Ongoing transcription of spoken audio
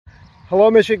Hello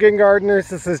Michigan gardeners,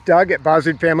 this is Doug at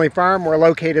Buzzard Family Farm. We're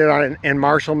located in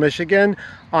Marshall, Michigan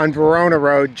on Verona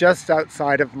Road just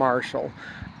outside of Marshall.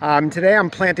 Today I'm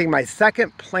planting my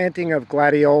second planting of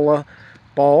gladiola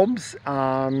bulbs.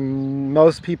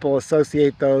 Most people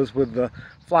associate those with the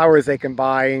flowers they can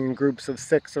buy in groups of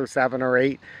 6 or 7 or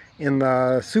 8 in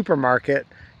the supermarket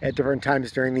at different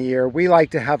times during the year. We like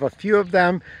to have a few of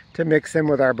them to mix in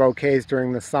with our bouquets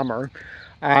during the summer.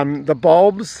 The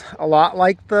bulbs, a lot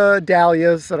like the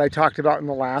dahlias that I talked about in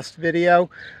the last video,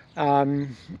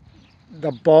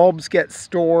 the bulbs get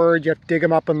stored. You have to dig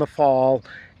them up in the fall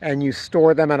and you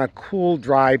store them in a cool,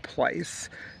 dry place.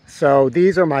 So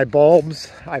these are my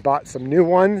bulbs. I bought some new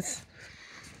ones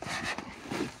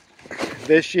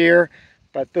this year,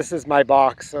 but this is my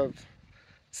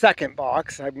second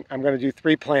box. I'm going to do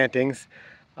 3 plantings.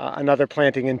 Another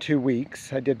planting in 2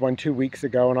 weeks. I did one 2 weeks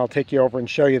ago and I'll take you over and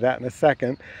show you that in a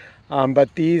second.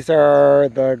 But these are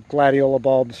the gladiola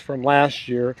bulbs from last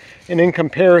year. And in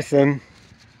comparison,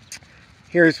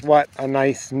 here's what a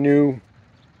nice new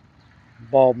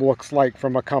bulb looks like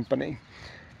from a company.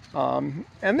 And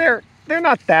they're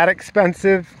not that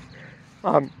expensive.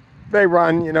 They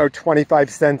run, 25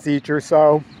 cents each or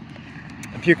so,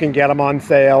 if you can get them on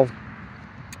sale.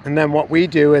 And then what we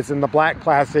do is in the black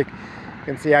plastic, you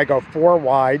can see I go 4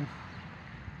 wide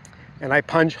and I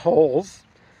punch holes,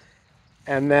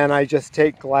 and then I just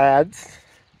take glads.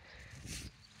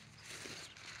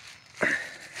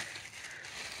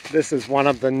 This is one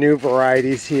of the new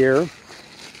varieties here,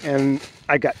 and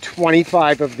I got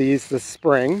 25 of these this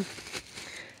spring,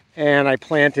 and I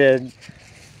planted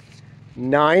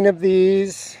 9 of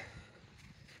these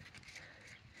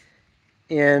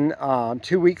in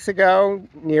 2 weeks ago,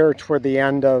 near toward the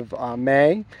end of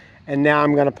May. And now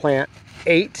I'm going to plant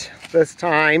 8 this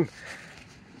time,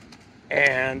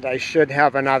 and I should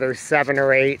have another 7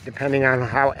 or 8, depending on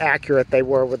how accurate they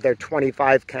were with their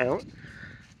 25 count,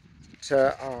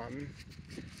 to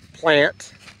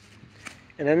plant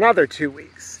in another 2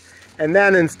 weeks. And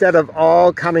then instead of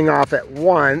all coming off at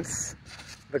once,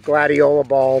 the gladiola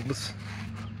bulbs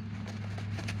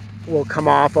will come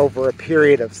off over a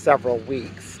period of several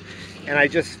weeks. And I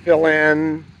just fill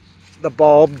in the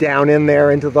bulb down in there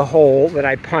into the hole that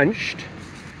I punched.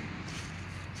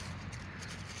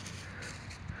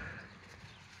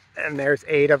 And there's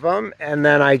 8 of them. And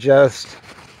then I just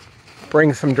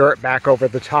bring some dirt back over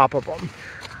the top of them.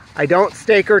 I don't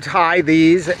stake or tie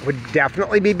these. It would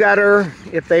definitely be better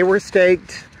if they were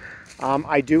staked.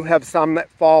 I do have some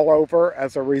that fall over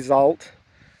as a result.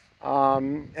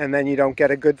 And then you don't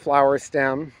get a good flower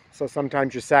stem. So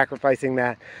sometimes you're sacrificing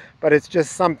that. But it's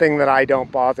just something that I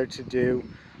don't bother to do.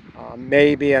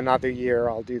 Maybe another year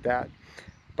I'll do that.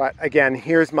 But again,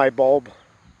 here's my bulb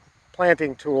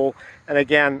planting tool. And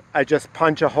again, I just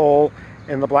punch a hole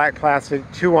in the black plastic,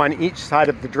 2 on each side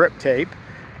of the drip tape.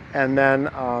 And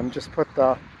then just put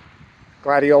the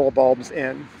gladiola bulbs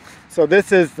in. So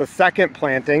this is the second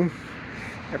planting.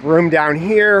 I have room down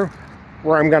here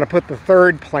where I'm going to put the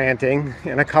 3rd planting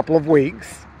in a couple of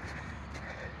weeks.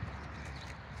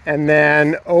 And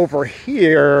then over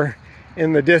here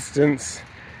in the distance,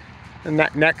 in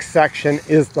that next section,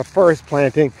 is the 1st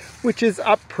planting, which is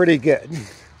up pretty good.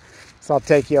 So I'll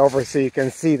take you over so you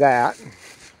can see that.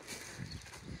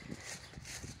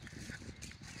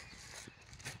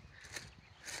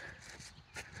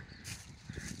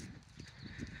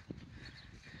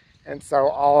 And so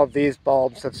all of these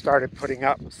bulbs have started putting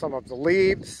up some of the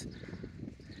leaves.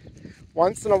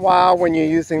 Once in a while, when you're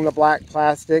using the black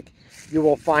plastic, you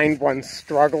will find one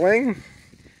struggling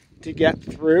to get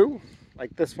through.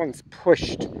 Like this one's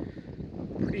pushed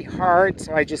pretty hard,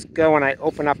 so I just go and I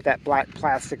open up that black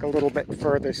plastic a little bit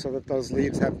further so that those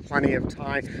leaves have plenty of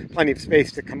time, plenty of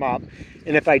space to come up.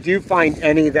 And if I do find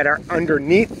any that are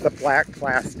underneath the black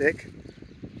plastic,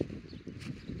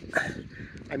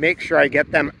 I make sure I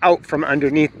get them out from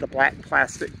underneath the black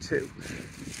plastic too.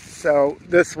 So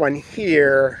this one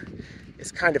here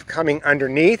is kind of coming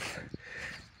underneath,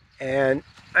 and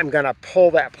I'm going to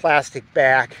pull that plastic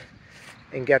back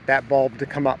and get that bulb to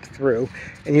come up through.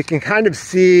 And you can kind of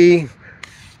see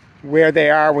where they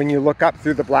are when you look up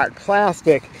through the black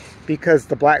plastic, because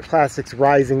the black plastic's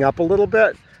rising up a little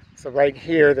bit. So right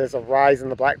here, there's a rise in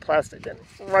the black plastic, and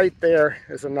right there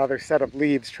is another set of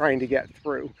leaves trying to get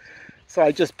through. So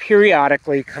I just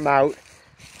periodically come out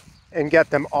and get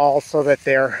them all so that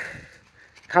they're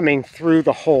coming through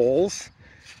the holes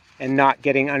and not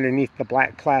getting underneath the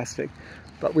black plastic.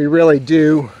 But we really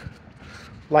do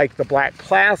like the black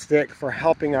plastic for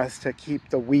helping us to keep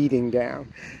the weeding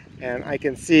down. And I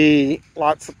can see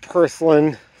lots of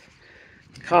purslane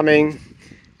coming,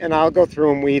 and I'll go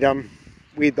through and weed them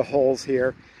weed the holes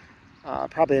here,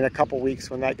 probably in a couple weeks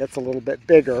when that gets a little bit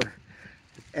bigger,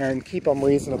 and keep them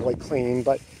reasonably clean.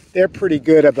 But they're pretty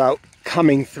good about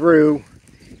coming through,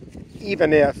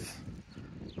 even if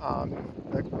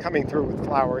coming through with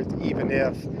flowers, even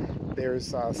if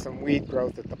there's some weed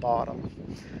growth at the bottom.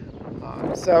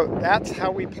 So that's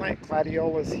how we plant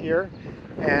gladiolus here.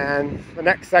 And the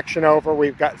next section over,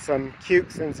 we've got some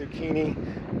cukes and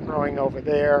zucchini growing over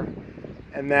there.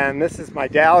 And then this is my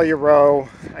dahlia row.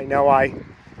 I know I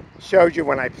showed you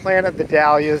when I planted the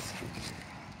dahlias.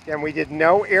 Again, we did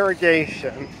no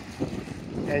irrigation.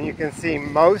 And you can see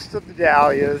most of the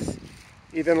dahlias,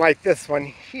 even like this one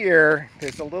here,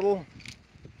 there's a little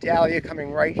dahlia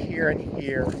coming right here and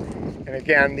here. And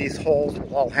again, these holes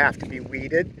will all have to be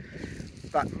weeded.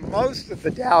 But most of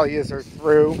the dahlias are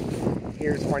through.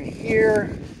 Here's one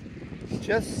here,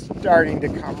 just starting to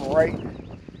come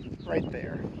right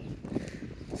there.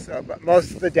 So, but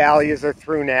most of the dahlias are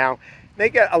through now. They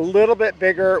get a little bit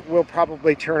bigger, we'll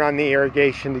probably turn on the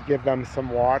irrigation to give them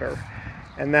some water.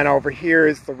 And then over here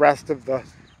is the rest of the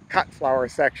cut flower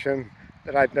section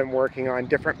that I've been working on,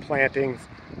 different plantings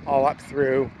all up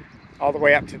through, all the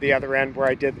way up to the other end where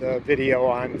I did the video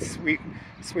on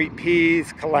sweet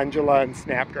peas, calendula, and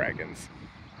snapdragons.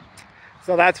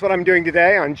 So that's what I'm doing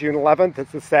today on June 11th.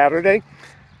 It's a Saturday.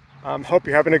 Hope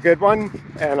you're having a good one,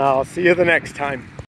 and I'll see you the next time.